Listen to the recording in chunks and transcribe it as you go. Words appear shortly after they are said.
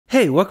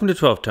Hey, welcome to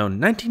 12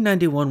 Tone.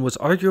 1991 was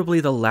arguably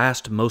the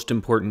last most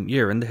important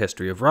year in the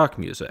history of rock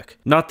music.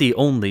 Not the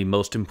only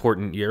most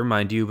important year,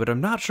 mind you, but I'm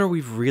not sure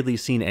we've really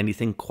seen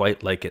anything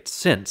quite like it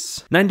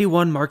since.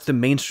 91 marked the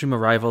mainstream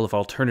arrival of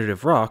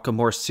alternative rock, a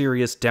more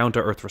serious,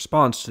 down-to-earth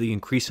response to the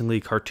increasingly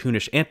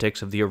cartoonish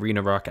antics of the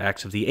arena rock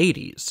acts of the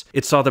 80s.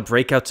 It saw the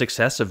breakout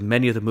success of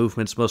many of the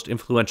movement's most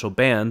influential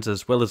bands,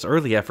 as well as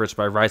early efforts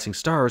by rising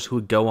stars who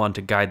would go on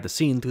to guide the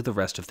scene through the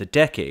rest of the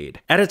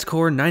decade. At its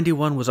core,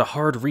 91 was a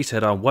hard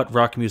reset on what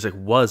rock music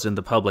was in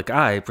the public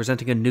eye,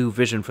 presenting a new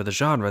vision for the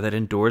genre that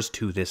endures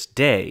to this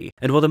day.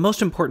 And while the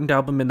most important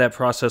album in that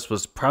process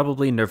was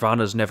probably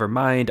Nirvana's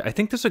Nevermind, I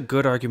think there's a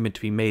good argument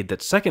to be made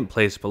that second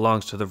place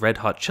belongs to the Red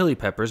Hot Chili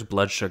Peppers'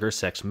 Blood Sugar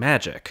Sex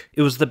Magik.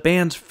 It was the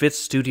band's fifth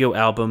studio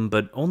album,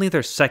 but only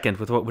their second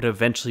with what would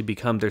eventually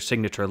become their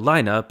signature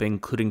lineup,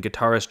 including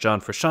guitarist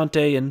John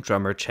Frusciante and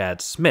drummer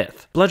Chad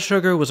Smith. Blood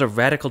Sugar was a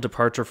radical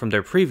departure from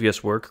their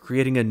previous work,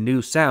 creating a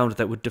new sound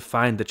that would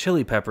define the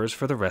Chili Peppers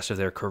for the rest of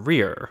their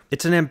career.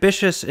 It's an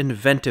ambitious,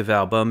 inventive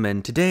album,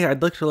 and today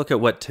I'd like to look at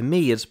what to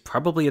me is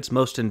probably its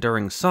most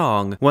enduring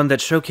song, one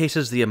that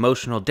showcases the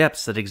emotional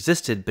depths that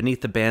existed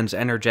beneath the band's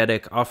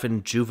energetic,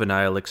 often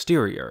juvenile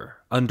exterior,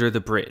 Under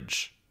the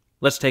Bridge.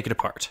 Let's take it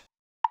apart.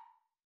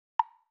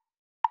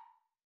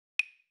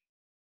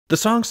 The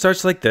song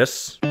starts like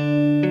this.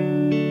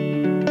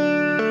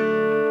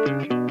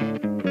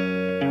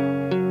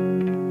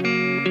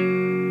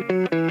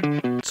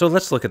 So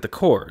let's look at the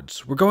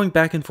chords. We're going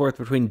back and forth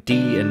between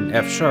D and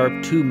F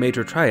sharp, two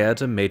major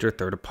triads, a major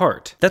third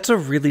apart. That's a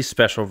really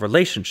special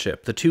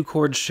relationship. The two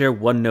chords share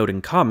one note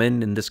in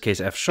common, in this case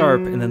F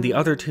sharp, and then the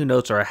other two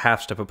notes are a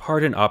half step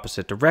apart in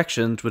opposite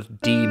directions,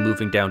 with D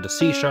moving down to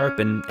C sharp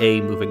and A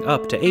moving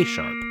up to A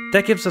sharp.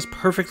 That gives us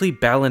perfectly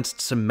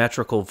balanced,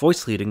 symmetrical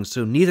voice leading,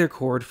 so neither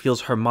chord feels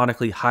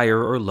harmonically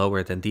higher or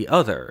lower than the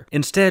other.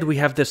 Instead, we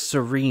have this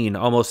serene,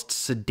 almost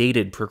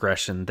sedated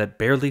progression that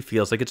barely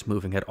feels like it's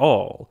moving at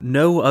all.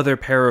 No other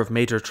pair of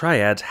major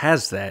triads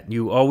has that.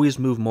 You always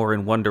move more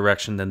in one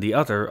direction than the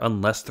other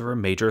unless they're a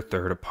major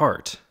third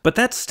apart. But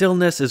that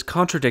stillness is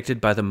contradicted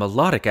by the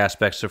melodic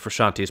aspects of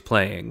Frusciante's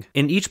playing.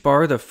 In each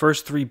bar, the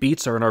first three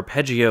beats are an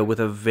arpeggio with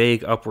a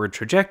vague upward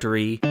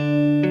trajectory,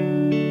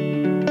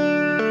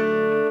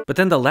 but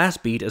then the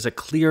last beat is a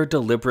clear,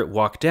 deliberate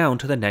walk down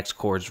to the next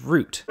chord's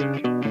root.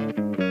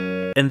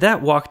 And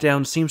that walk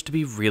down seems to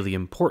be really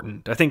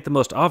important. I think the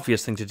most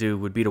obvious thing to do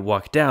would be to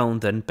walk down,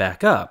 then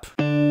back up.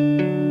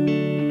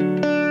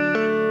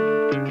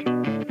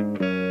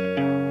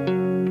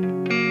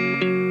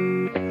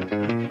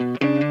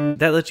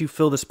 That lets you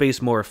fill the space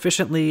more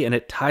efficiently, and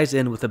it ties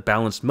in with the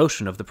balanced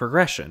motion of the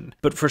progression.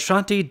 But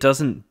Frusciante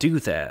doesn't do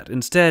that.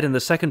 Instead, in the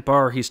second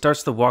bar, he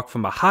starts the walk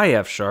from a high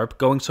F sharp,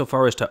 going so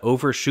far as to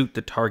overshoot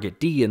the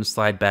target D and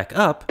slide back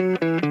up,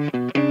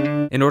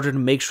 in order to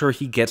make sure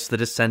he gets the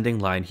descending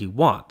line he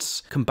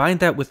wants. Combine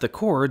that with the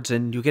chords,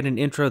 and you get an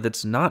intro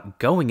that's not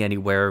going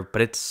anywhere,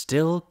 but it's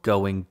still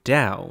going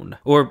down.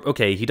 Or,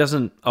 okay, he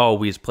doesn't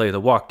always play the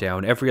walk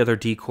down. Every other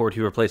D chord he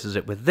replaces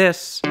it with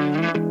this,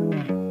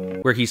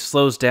 where he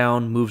slows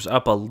down, moves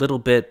up a little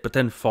bit, but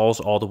then falls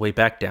all the way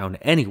back down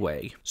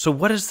anyway. So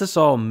what does this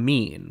all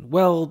mean?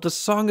 Well, the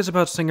song is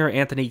about singer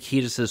Anthony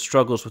Kiedis'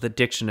 struggles with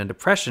addiction and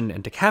depression,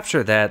 and to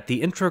capture that,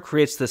 the intro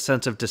creates this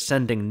sense of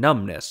descending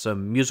numbness, a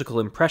musical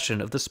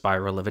impression of the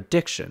spiral of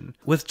addiction.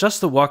 With just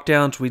the walk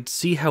downs, we'd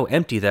see how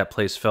empty that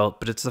place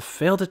felt, but it's a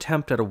failed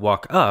attempt at a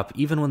walk up,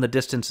 even when the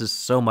distance is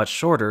so much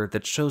shorter,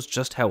 that shows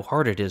just how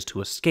hard it is to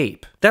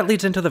escape. That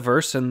leads into the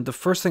verse, and the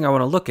first thing I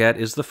want to look at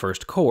is the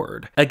first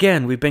chord.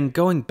 Again, we've been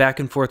going back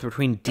and forth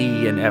between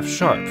D and F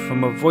sharp.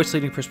 From a voice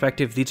leading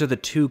perspective, these are the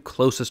two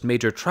closest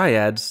major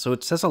triads, so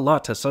it says a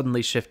lot to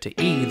suddenly shift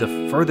to E,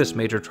 the furthest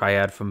major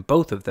triad from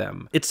both of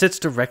them. It sits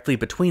directly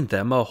between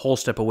them, a whole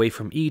step away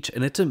from each,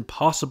 and it's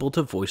impossible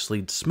to voice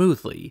lead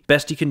smoothly.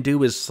 Best you can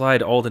do is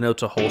slide all the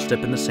notes a whole step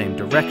in the same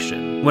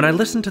direction. When I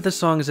listened to this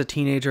song as a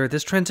teenager,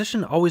 this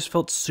transition always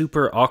felt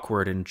super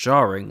awkward and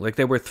jarring, like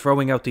they were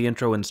throwing out the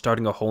intro and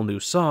starting a whole new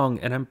song,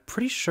 and I'm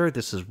pretty sure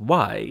this is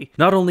why.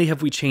 Not only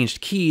have we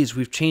changed keys,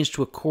 we've changed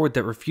to a chord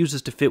that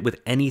refuses to fit with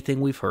anything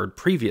we've heard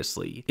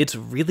previously. It's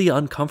really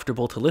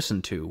uncomfortable to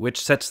listen to,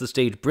 which sets the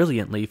stage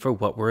brilliantly for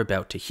what we're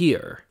about to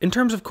hear. In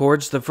terms of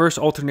chords, the verse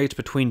alternates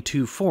between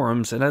two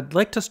forms, and I'd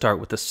like to start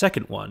with the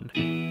second one.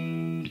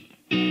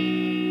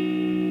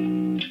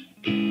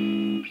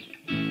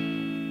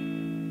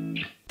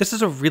 This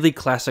is a really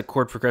classic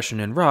chord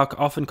progression in rock,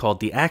 often called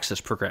the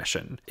Axis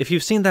progression. If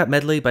you've seen that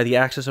medley by the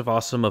Axis of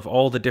Awesome of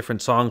all the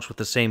different songs with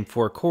the same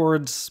four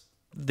chords,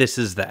 this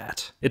is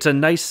that. It's a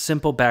nice,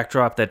 simple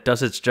backdrop that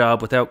does its job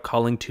without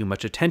calling too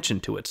much attention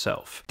to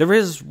itself. There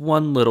is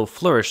one little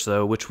flourish,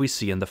 though, which we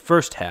see in the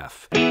first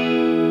half.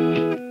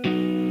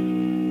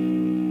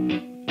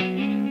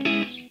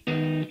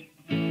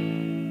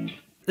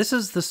 This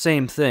is the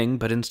same thing,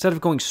 but instead of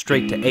going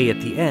straight to A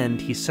at the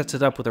end, he sets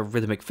it up with a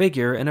rhythmic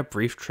figure and a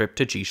brief trip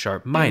to G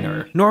sharp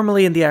minor.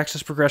 Normally in the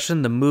Axis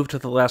progression, the move to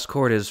the last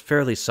chord is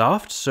fairly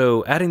soft,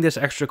 so adding this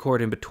extra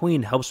chord in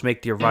between helps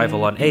make the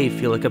arrival on A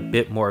feel like a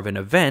bit more of an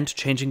event,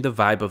 changing the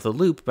vibe of the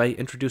loop by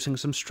introducing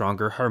some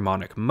stronger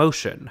harmonic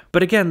motion.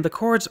 But again, the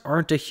chords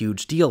aren't a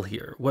huge deal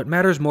here. What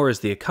matters more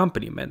is the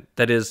accompaniment,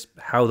 that is,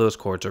 how those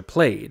chords are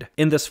played.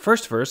 In this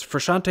first verse,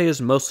 Frusciante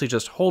is mostly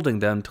just holding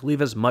them to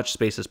leave as much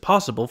space as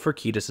possible for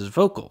Kiedis's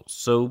vocals,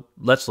 so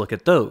let's look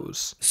at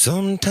those.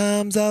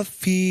 Sometimes I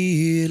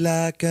feel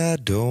like I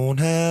don't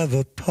have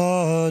a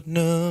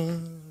partner.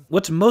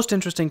 What's most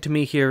interesting to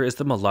me here is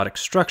the melodic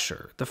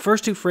structure. The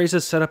first two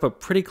phrases set up a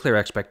pretty clear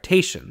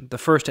expectation. The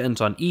first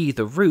ends on E,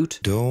 the root.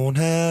 Don't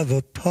have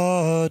a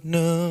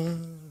partner.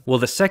 While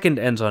the second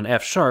ends on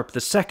F sharp, the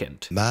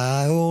second.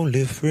 My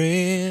only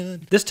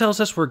friend. This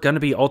tells us we're going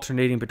to be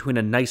alternating between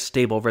a nice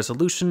stable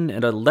resolution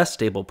and a less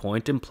stable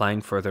point,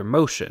 implying further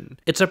motion.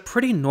 It's a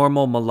pretty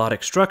normal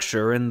melodic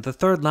structure, and the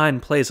third line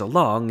plays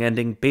along,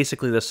 ending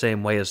basically the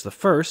same way as the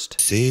first.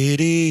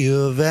 City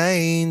of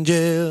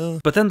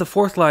Angel. But then the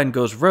fourth line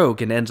goes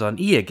rogue and ends on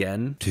E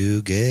again.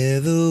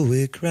 Together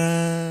we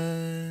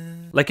cry.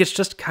 Like it's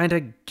just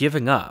kinda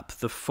giving up.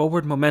 The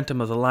forward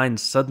momentum of the line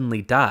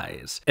suddenly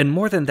dies. And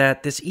more than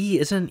that, this E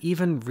isn't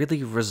even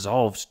really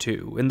resolved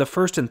to. In the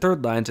first and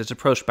third lines, it's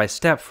approached by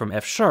step from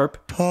F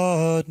sharp.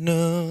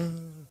 Partner.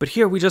 But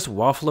here we just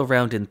waffle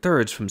around in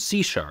thirds from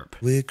C sharp.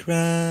 We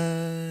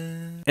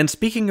cry. And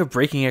speaking of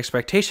breaking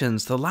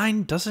expectations, the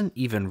line doesn't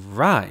even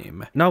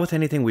rhyme. Not with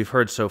anything we've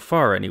heard so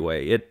far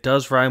anyway. It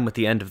does rhyme with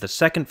the end of the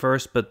second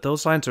verse, but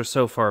those lines are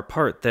so far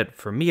apart that,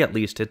 for me at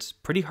least, it's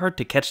pretty hard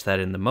to catch that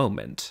in the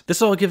moment.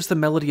 This all gives the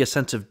melody a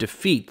sense of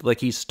defeat,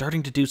 like he's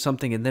starting to do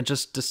something and then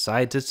just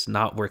decides it's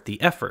not worth the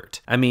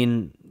effort. I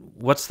mean,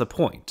 what's the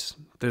point?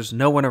 There's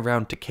no one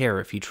around to care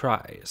if he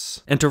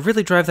tries. And to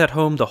really drive that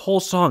home, the whole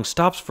song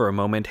stops for a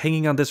moment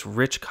hanging on this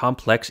rich,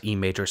 complex E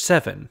major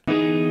 7.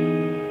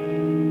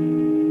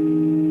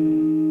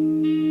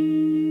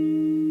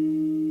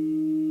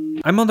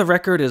 I'm on the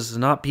record as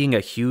not being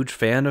a huge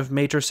fan of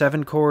major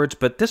 7 chords,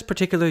 but this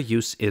particular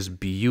use is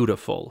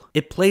beautiful.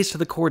 It plays to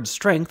the chord's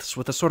strengths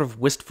with a sort of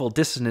wistful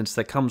dissonance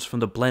that comes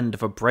from the blend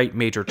of a bright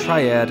major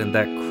triad and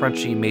that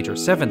crunchy major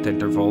 7th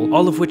interval,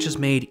 all of which is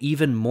made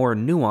even more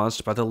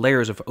nuanced by the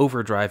layers of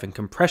overdrive and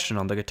compression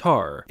on the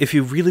guitar. If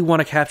you really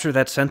want to capture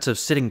that sense of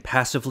sitting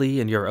passively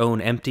in your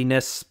own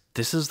emptiness,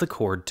 this is the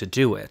chord to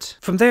do it.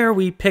 From there,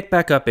 we pick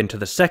back up into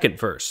the second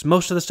verse.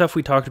 Most of the stuff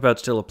we talked about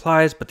still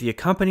applies, but the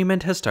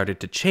accompaniment has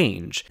started to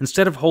change.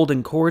 Instead of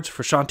holding chords,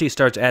 Frusciante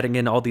starts adding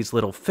in all these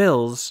little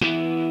fills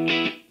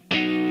to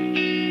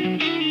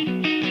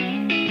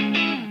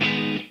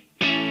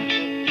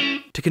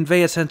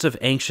convey a sense of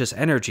anxious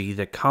energy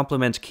that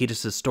complements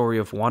Kiedis's story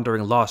of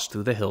wandering lost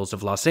through the hills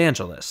of Los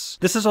Angeles.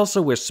 This is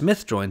also where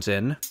Smith joins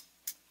in,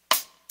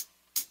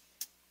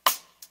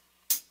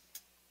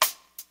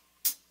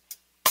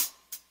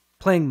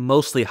 playing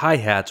mostly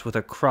hi-hats with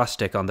a cross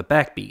stick on the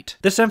backbeat.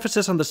 This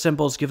emphasis on the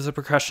cymbals gives the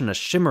percussion a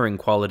shimmering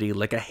quality,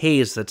 like a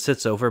haze that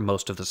sits over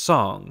most of the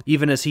song.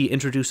 Even as he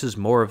introduces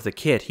more of the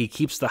kit, he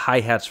keeps the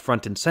hi-hats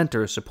front and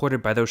center,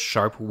 supported by those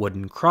sharp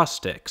wooden cross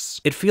sticks.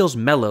 It feels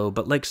mellow,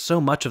 but like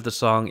so much of the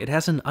song, it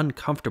has an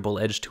uncomfortable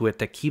edge to it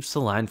that keeps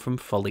the line from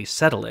fully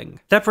settling.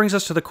 That brings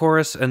us to the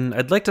chorus, and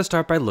I'd like to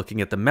start by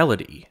looking at the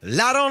melody.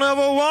 I don't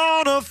ever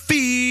wanna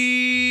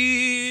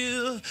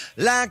feel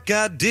like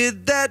I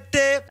did that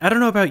day. I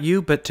don't know about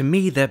you, but to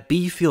me, that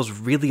B feels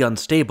really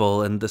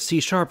unstable, and the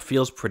C sharp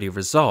feels pretty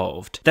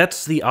resolved.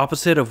 That's the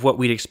opposite of what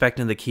we'd expect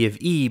in the key of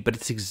E, but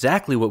it's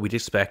exactly what we'd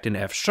expect in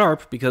F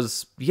sharp,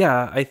 because,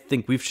 yeah, I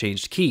think we've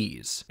changed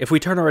keys. If we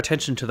turn our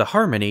attention to the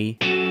harmony,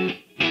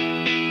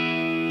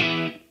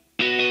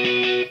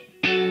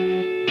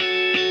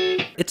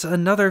 it's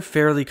another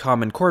fairly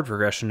common chord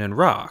progression in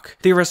rock.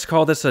 Theorists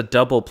call this a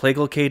double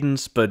plagal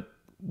cadence, but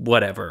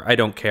whatever, I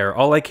don't care.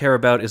 All I care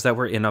about is that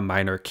we're in a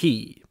minor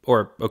key.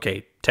 Or,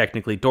 okay,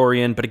 technically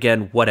Dorian, but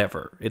again,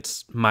 whatever.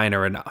 It's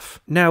minor enough.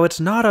 Now,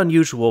 it's not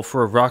unusual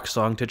for a rock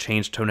song to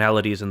change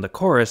tonalities in the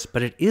chorus,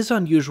 but it is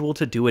unusual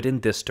to do it in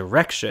this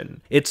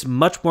direction. It's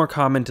much more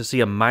common to see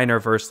a minor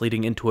verse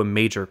leading into a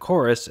major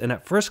chorus, and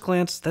at first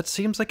glance, that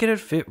seems like it'd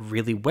fit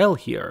really well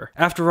here.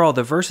 After all,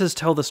 the verses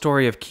tell the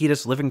story of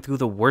Kiedis living through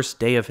the worst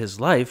day of his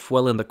life,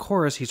 while in the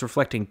chorus he's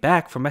reflecting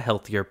back from a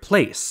healthier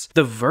place.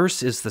 The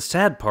verse is the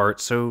sad part,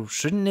 so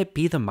shouldn't it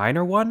be the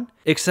minor one?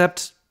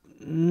 Except,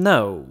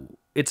 no,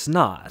 it's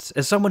not.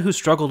 As someone who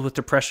struggled with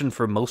depression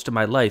for most of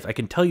my life, I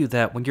can tell you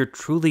that when you're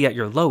truly at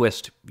your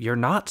lowest, you're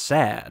not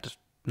sad.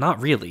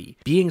 Not really.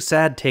 Being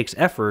sad takes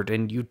effort,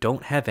 and you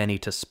don't have any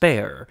to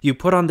spare. You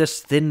put on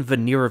this thin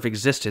veneer of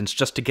existence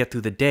just to get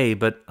through the day,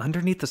 but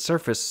underneath the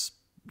surface,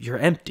 you're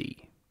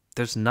empty.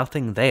 There's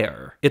nothing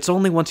there. It's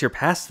only once you're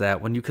past that,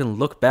 when you can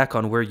look back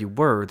on where you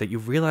were, that you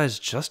realize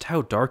just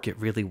how dark it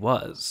really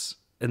was.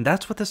 And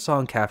that's what this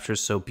song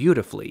captures so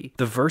beautifully.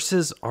 The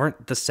verses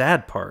aren't the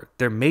sad part.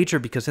 They're major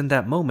because in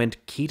that moment,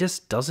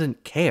 Kiedis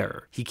doesn't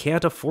care. He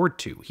can't afford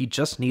to. He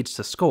just needs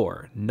to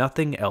score.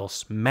 Nothing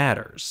else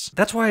matters.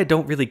 That's why I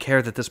don't really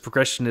care that this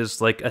progression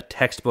is like a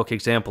textbook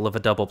example of a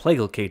double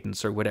plagal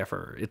cadence or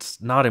whatever.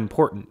 It's not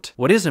important.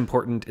 What is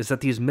important is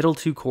that these middle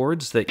two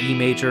chords, the E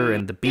major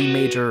and the B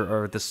major,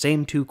 are the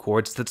same two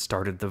chords that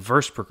started the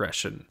verse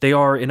progression. They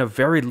are, in a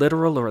very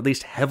literal or at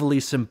least heavily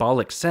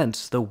symbolic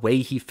sense, the way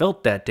he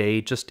felt that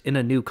day, just in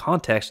a new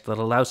context that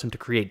allows him to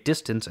create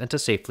distance and to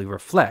safely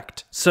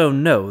reflect. So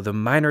no, the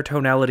minor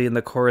tonality in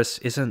the chorus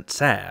isn't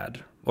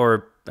sad.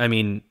 Or, I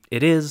mean,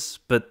 it is,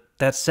 but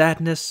that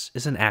sadness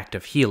is an act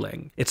of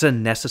healing. It's a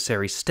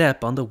necessary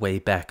step on the way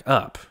back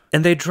up.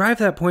 And they drive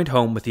that point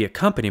home with the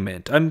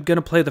accompaniment. I'm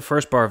gonna play the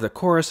first bar of the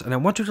chorus, and I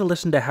want you to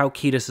listen to how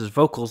Kiedis'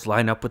 vocals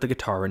line up with the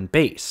guitar and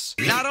bass.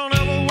 I don't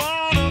ever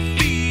wanna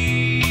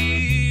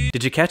feel.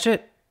 Did you catch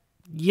it?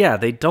 Yeah,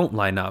 they don't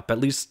line up, at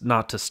least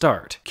not to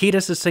start.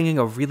 Kiedis is singing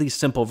a really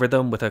simple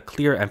rhythm with a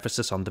clear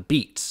emphasis on the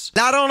beats.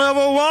 I don't ever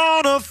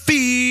wanna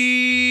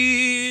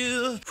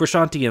feel.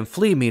 Frusciante and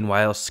Flea,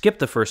 meanwhile, skip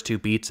the first two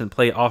beats and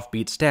play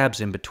offbeat stabs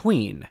in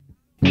between.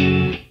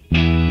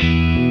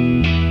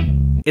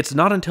 It's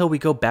not until we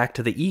go back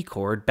to the E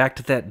chord, back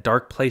to that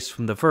dark place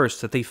from the verse,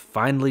 that they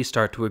finally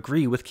start to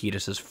agree with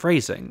Kiedis'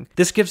 phrasing.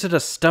 This gives it a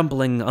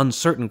stumbling,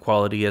 uncertain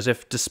quality, as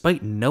if,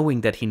 despite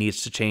knowing that he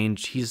needs to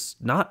change, he's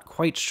not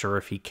quite sure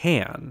if he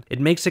can. It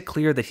makes it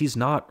clear that he's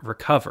not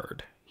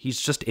recovered.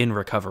 He's just in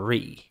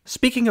recovery.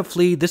 Speaking of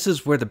Flea, this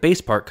is where the bass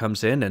part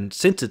comes in, and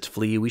since it's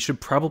Flea, we should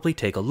probably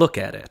take a look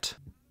at it.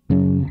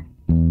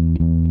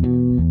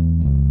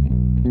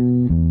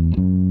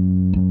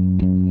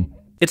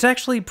 It's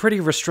actually pretty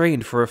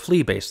restrained for a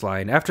Flea bass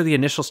line. After the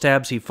initial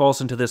stabs, he falls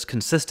into this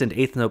consistent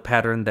eighth note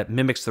pattern that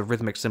mimics the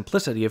rhythmic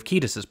simplicity of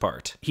Kiedis'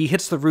 part. He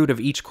hits the root of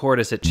each chord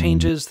as it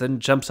changes,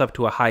 then jumps up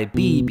to a high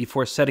B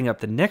before setting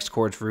up the next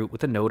chord's root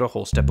with a note a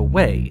whole step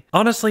away.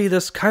 Honestly,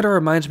 this kinda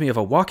reminds me of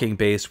a walking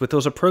bass, with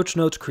those approach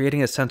notes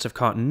creating a sense of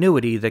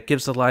continuity that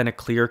gives the line a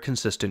clear,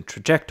 consistent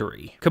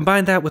trajectory.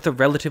 Combine that with a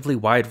relatively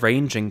wide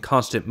range and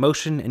constant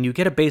motion, and you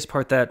get a bass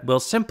part that,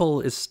 while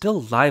simple, is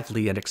still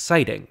lively and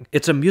exciting.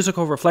 It's a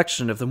musical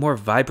reflection of the more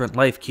vibrant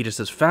life Kiedis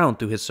has found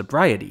through his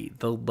sobriety,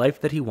 the life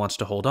that he wants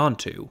to hold on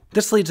to.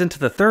 This leads into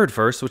the third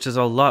verse, which is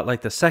a lot like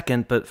the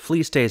second, but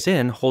Flea stays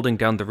in, holding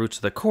down the roots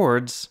of the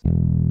chords.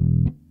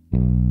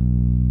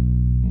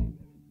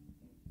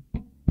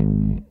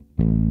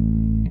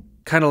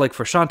 Kinda like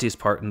Frusciante's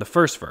part in the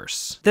first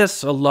verse.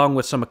 This, along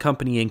with some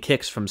accompanying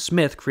kicks from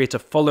Smith, creates a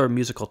fuller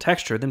musical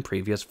texture than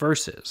previous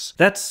verses.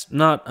 That's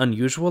not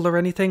unusual or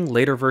anything.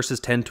 Later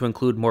verses tend to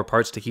include more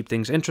parts to keep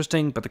things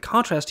interesting, but the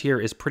contrast here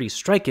is pretty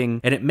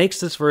striking, and it makes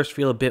this verse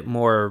feel a bit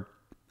more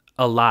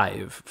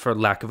alive, for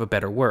lack of a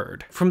better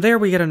word. From there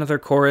we get another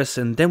chorus,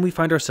 and then we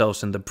find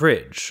ourselves in the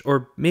bridge.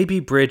 Or maybe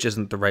bridge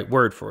isn't the right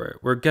word for it.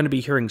 We're gonna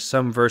be hearing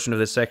some version of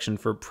this section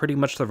for pretty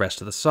much the rest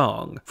of the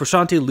song.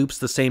 Frusciante loops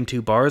the same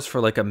two bars for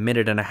like a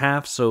minute and a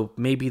half, so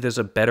maybe there's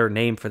a better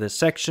name for this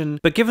section,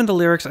 but given the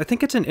lyrics, I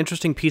think it's an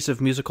interesting piece of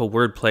musical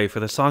wordplay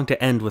for the song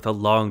to end with a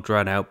long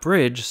drawn-out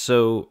bridge,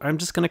 so I'm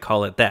just gonna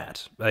call it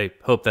that. I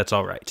hope that's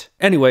alright.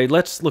 Anyway,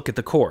 let's look at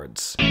the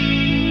chords.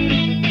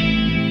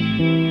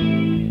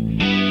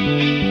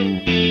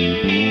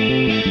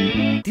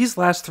 These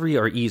last three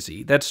are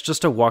easy, that's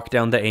just a walk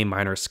down the A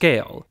minor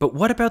scale. But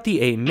what about the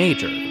A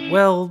major?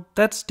 Well,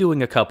 that's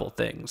doing a couple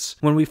things.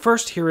 When we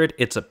first hear it,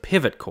 it's a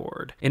pivot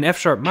chord. In F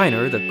sharp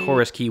minor, the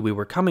chorus key we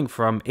were coming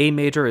from, A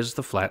major is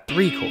the flat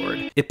 3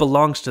 chord. It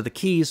belongs to the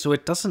keys, so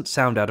it doesn't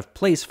sound out of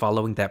place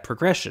following that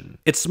progression.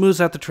 It smooths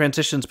out the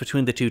transitions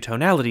between the two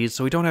tonalities,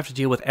 so we don't have to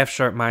deal with F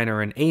sharp minor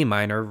and A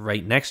minor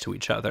right next to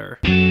each other.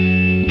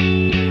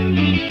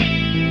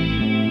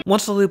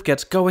 Once the loop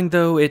gets going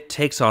though, it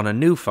takes on a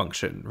new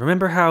function.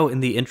 Remember how in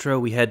the intro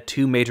we had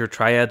two major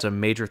triads a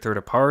major third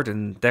apart,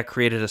 and that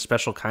created a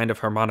special kind of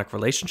harmonic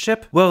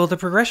relationship? Well, the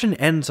progression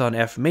ends on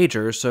F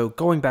major, so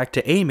going back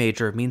to A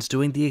major means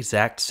doing the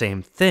exact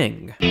same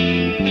thing.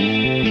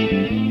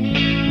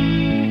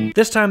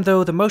 This time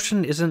though, the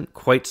motion isn't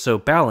quite so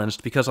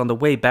balanced because on the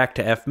way back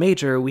to F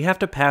major, we have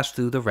to pass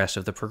through the rest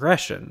of the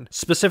progression.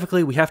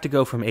 Specifically, we have to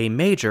go from A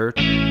major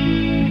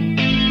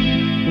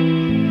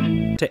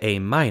to A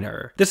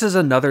minor. This is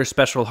another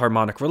special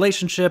harmonic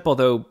relationship,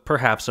 although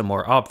perhaps a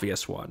more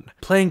obvious one.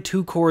 Playing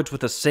two chords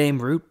with the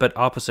same root but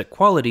opposite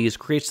qualities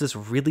creates this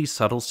really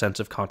subtle sense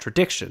of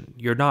contradiction.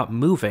 You're not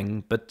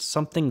moving, but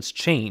something's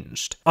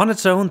changed. On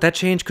its own, that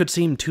change could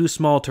seem too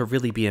small to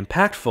really be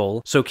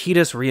impactful, so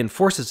Kiedis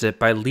reinforces it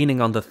by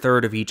leaning on the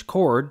third of each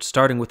chord,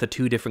 starting with the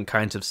two different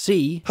kinds of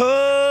C,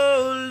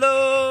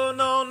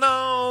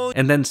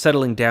 and then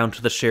settling down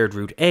to the shared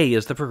root A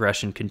as the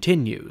progression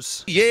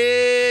continues.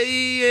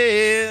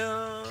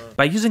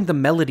 By using the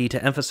melody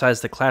to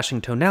emphasize the clashing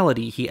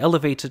tonality, he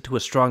elevates it to a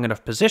strong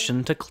enough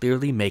position to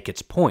clearly make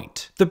its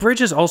point. The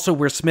bridge is also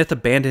where Smith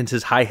abandons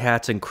his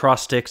hi-hats and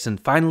cross sticks and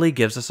finally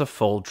gives us a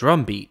full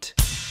drum beat.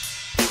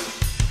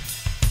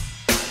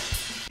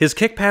 His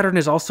kick pattern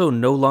is also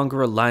no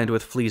longer aligned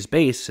with Flea's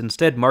bass,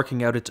 instead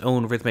marking out its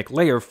own rhythmic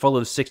layer full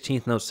of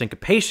 16th note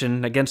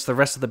syncopation against the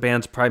rest of the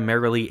band's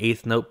primarily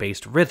 8th note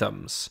based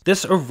rhythms.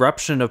 This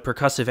eruption of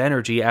percussive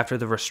energy after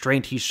the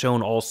restraint he's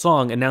shown all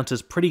song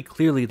announces pretty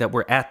clearly that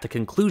we're at the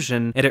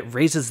conclusion, and it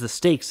raises the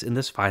stakes in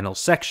this final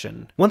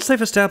section. Once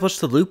they've established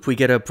the loop, we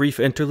get a brief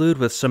interlude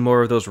with some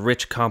more of those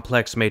rich,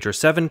 complex major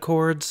 7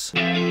 chords.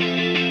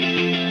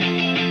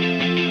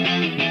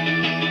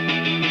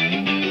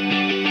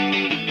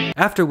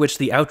 After which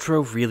the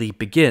outro really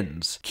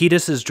begins.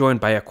 Kiedis is joined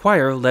by a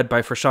choir led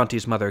by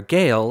Frusciante's mother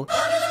Gail,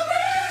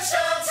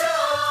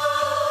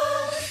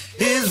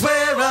 Is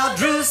where I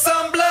drew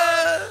some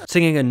blood.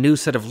 singing a new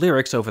set of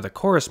lyrics over the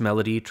chorus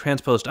melody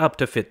transposed up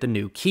to fit the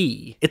new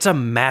key. It's a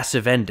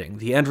massive ending,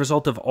 the end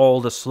result of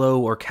all the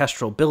slow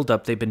orchestral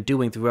buildup they've been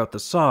doing throughout the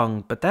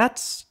song, but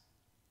that's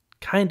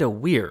kinda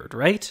weird,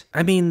 right?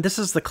 I mean, this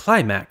is the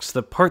climax,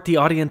 the part the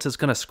audience is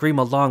gonna scream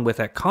along with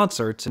at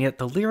concerts, and yet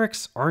the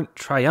lyrics aren't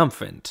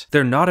triumphant.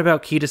 They're not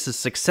about Kiedis'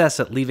 success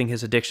at leaving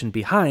his addiction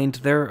behind,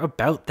 they're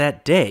about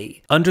that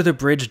day. Under the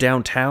bridge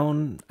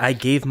downtown, I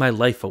gave my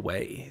life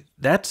away.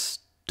 That's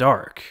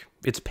dark.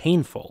 It's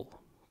painful.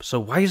 So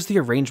why is the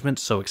arrangement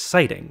so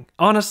exciting?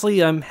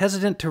 Honestly, I'm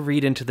hesitant to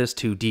read into this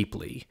too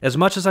deeply. As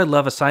much as I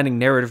love assigning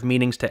narrative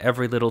meanings to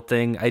every little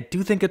thing, I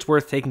do think it's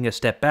worth taking a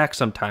step back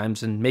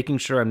sometimes and making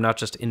sure I'm not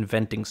just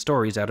inventing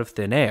stories out of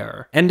thin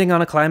air. Ending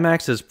on a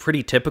climax is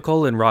pretty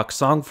typical in rock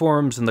song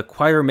forms, and the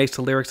choir makes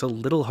the lyrics a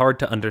little hard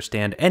to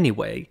understand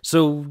anyway.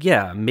 So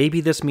yeah,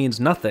 maybe this means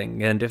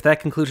nothing, and if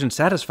that conclusion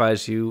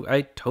satisfies you,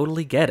 I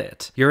totally get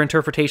it. Your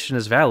interpretation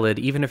is valid,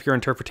 even if your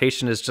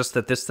interpretation is just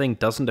that this thing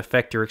doesn't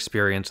affect your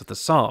experience with the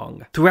song.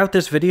 Throughout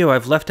this video,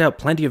 I've left out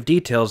plenty of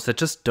details that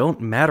just don't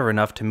matter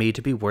enough to me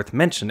to be worth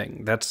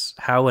mentioning. That's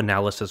how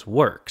analysis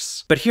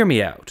works. But hear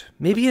me out.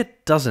 Maybe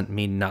it doesn't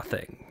mean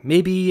nothing.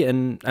 Maybe,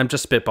 and I'm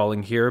just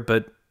spitballing here,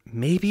 but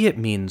maybe it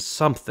means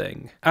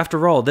something.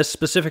 After all, this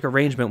specific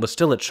arrangement was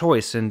still a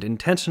choice, and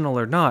intentional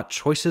or not,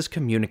 choices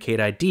communicate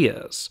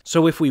ideas.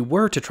 So if we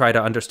were to try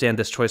to understand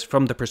this choice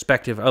from the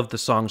perspective of the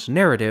song's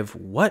narrative,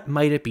 what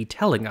might it be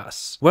telling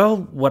us? Well,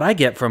 what I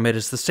get from it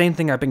is the same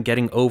thing I've been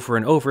getting over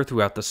and over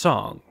throughout the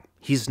song.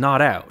 He's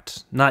not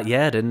out. Not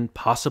yet, and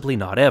possibly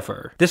not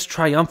ever. This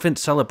triumphant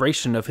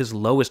celebration of his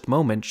lowest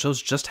moment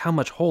shows just how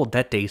much hold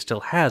that day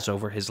still has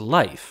over his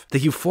life. The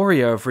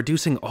euphoria of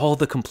reducing all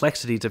the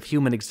complexities of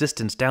human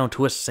existence down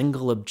to a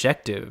single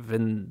objective,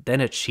 and then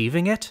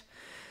achieving it?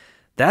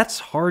 That's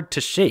hard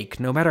to shake,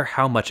 no matter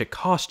how much it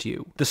cost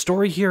you. The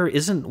story here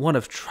isn't one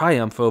of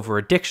triumph over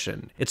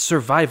addiction. It's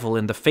survival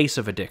in the face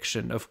of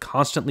addiction, of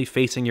constantly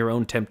facing your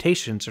own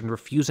temptations and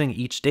refusing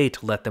each day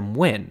to let them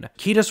win.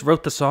 Kiedis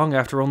wrote the song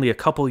after only a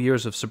couple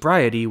years of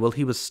sobriety, while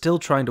he was still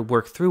trying to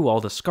work through all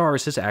the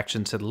scars his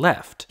actions had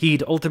left.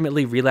 He'd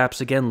ultimately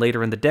relapse again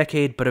later in the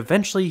decade, but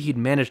eventually he'd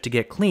managed to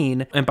get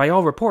clean, and by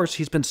all reports,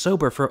 he's been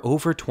sober for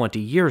over 20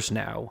 years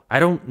now. I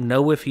don't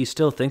know if he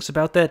still thinks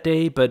about that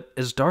day, but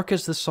as dark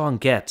as this song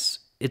gets,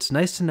 it's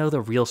nice to know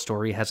the real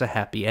story has a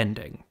happy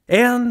ending.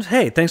 And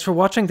hey, thanks for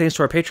watching, thanks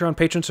to our Patreon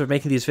patrons for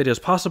making these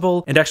videos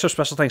possible, and extra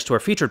special thanks to our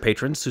featured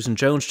patrons, Susan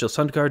Jones, Jill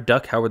Sundgaard,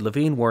 Duck, Howard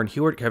Levine, Warren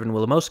Huart, Kevin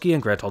Wilamowski,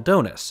 and Grant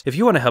Aldonis. If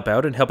you want to help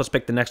out and help us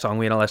pick the next song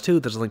we analyze too,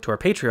 there's a link to our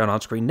Patreon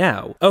on screen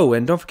now. Oh,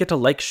 and don't forget to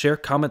like, share,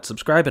 comment,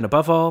 subscribe, and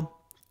above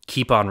all,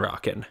 keep on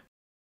rockin'.